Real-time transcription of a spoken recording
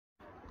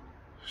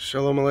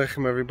Shalom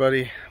Aleichem,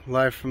 everybody,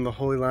 live from the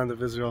Holy Land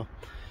of Israel.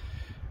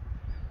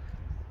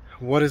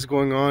 What is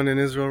going on in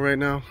Israel right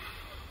now?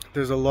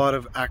 There's a lot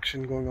of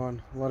action going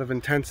on, a lot of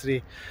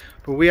intensity,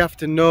 but we have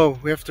to know,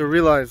 we have to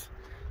realize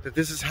that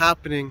this is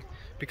happening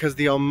because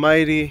the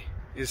Almighty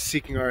is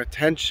seeking our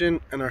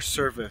attention and our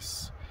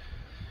service.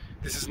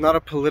 This is not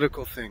a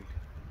political thing.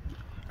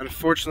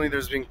 Unfortunately,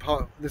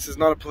 this is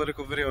not a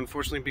political video.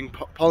 Unfortunately,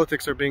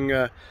 politics are being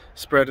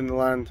spread in the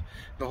land,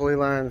 the Holy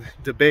Land,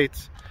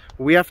 debates.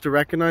 What we have to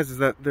recognize is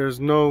that there's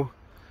no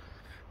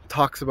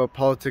talks about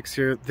politics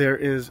here. There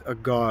is a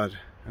God,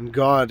 and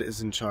God is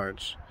in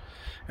charge.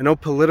 And no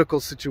political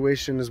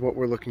situation is what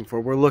we're looking for.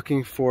 We're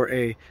looking for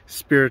a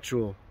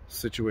spiritual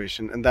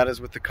situation, and that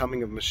is with the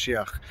coming of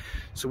Mashiach.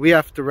 So we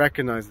have to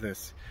recognize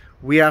this.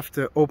 We have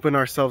to open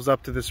ourselves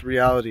up to this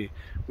reality.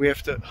 We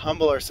have to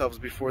humble ourselves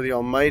before the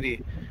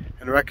Almighty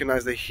and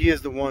recognize that He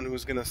is the one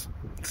who's going to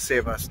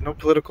save us. No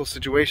political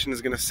situation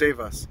is going to save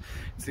us.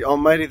 It's the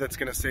Almighty that's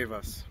going to save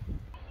us.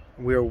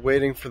 We are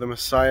waiting for the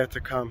Messiah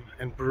to come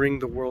and bring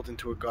the world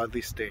into a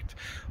godly state.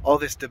 All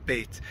this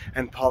debate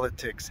and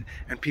politics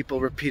and people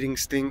repeating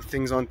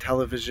things on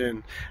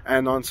television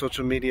and on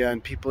social media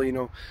and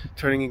people,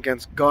 turning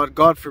against God.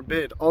 God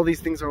forbid. All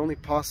these things are only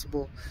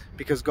possible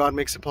because God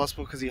makes it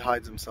possible because He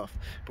hides Himself.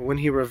 But when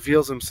He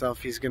reveals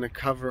Himself, He's going to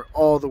cover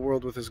all the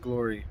world with His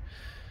glory.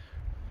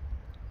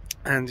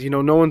 And,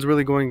 no one's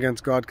really going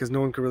against God because no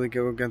one can really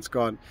go against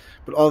God.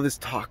 But all this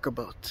talk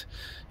about,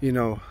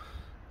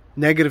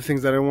 negative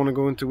things that I don't want to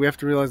go into, we have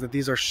to realize that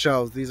these are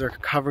shells. These are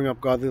covering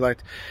up godly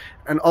light.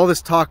 And all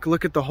this talk,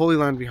 look at the Holy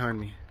Land behind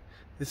me.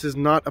 This is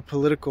not a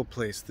political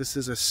place. This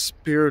is a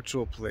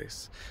spiritual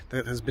place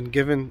that has been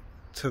given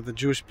to the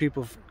Jewish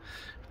people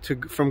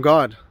from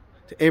God,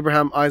 to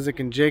Abraham, Isaac,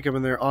 and Jacob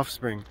and their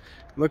offspring.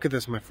 Look at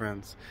this, my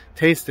friends.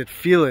 Taste it,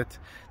 feel it.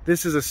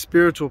 This is a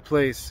spiritual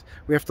place.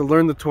 We have to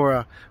learn the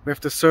Torah. We have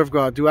to serve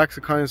God, do acts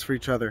of kindness for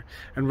each other,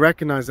 and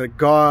recognize that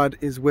God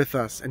is with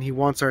us and He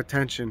wants our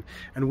attention.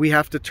 And we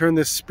have to turn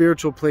this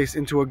spiritual place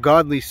into a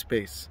godly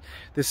space.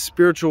 This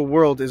spiritual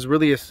world is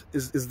really is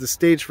the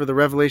stage for the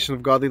revelation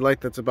of godly light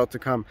that's about to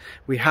come.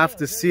 We have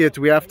to see it.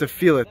 We have to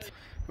feel it.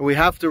 And we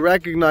have to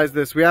recognize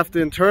this. We have to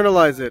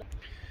internalize it.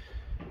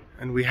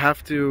 And we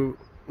have to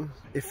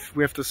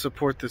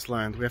support this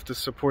land. We have to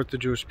support the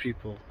Jewish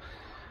people.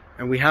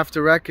 And we have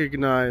to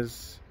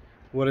recognize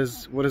what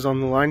is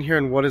on the line here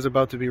and what is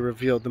about to be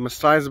revealed. The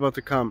Messiah is about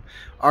to come.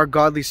 Our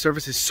godly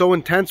service is so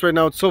intense right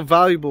now. It's so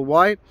valuable.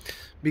 Why?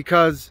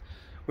 Because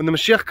when the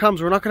Mashiach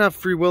comes, we're not going to have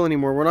free will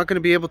anymore. We're not going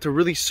to be able to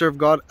really serve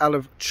God out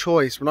of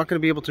choice. We're not going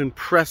to be able to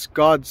impress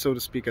God, so to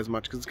speak, as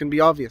much, because it's going to be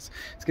obvious.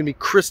 It's going to be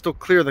crystal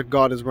clear that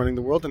God is running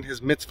the world and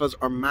His mitzvahs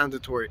are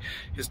mandatory.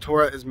 His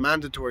Torah is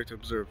mandatory to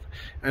observe.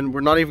 And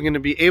we're not even going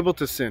to be able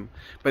to sin.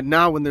 But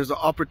now when there's an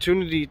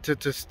opportunity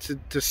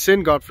to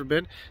sin, God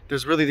forbid,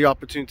 there's really the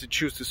opportunity to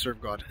choose to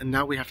serve God. And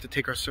now we have to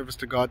take our service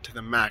to God to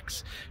the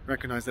max.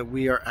 Recognize that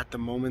we are at the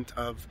moment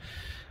of...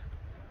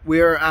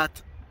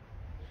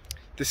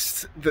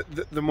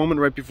 the moment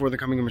right before the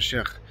coming of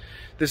Mashiach.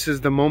 This is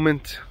the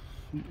moment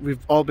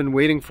we've all been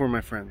waiting for,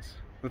 my friends.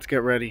 Let's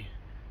get ready.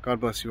 God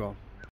bless you all.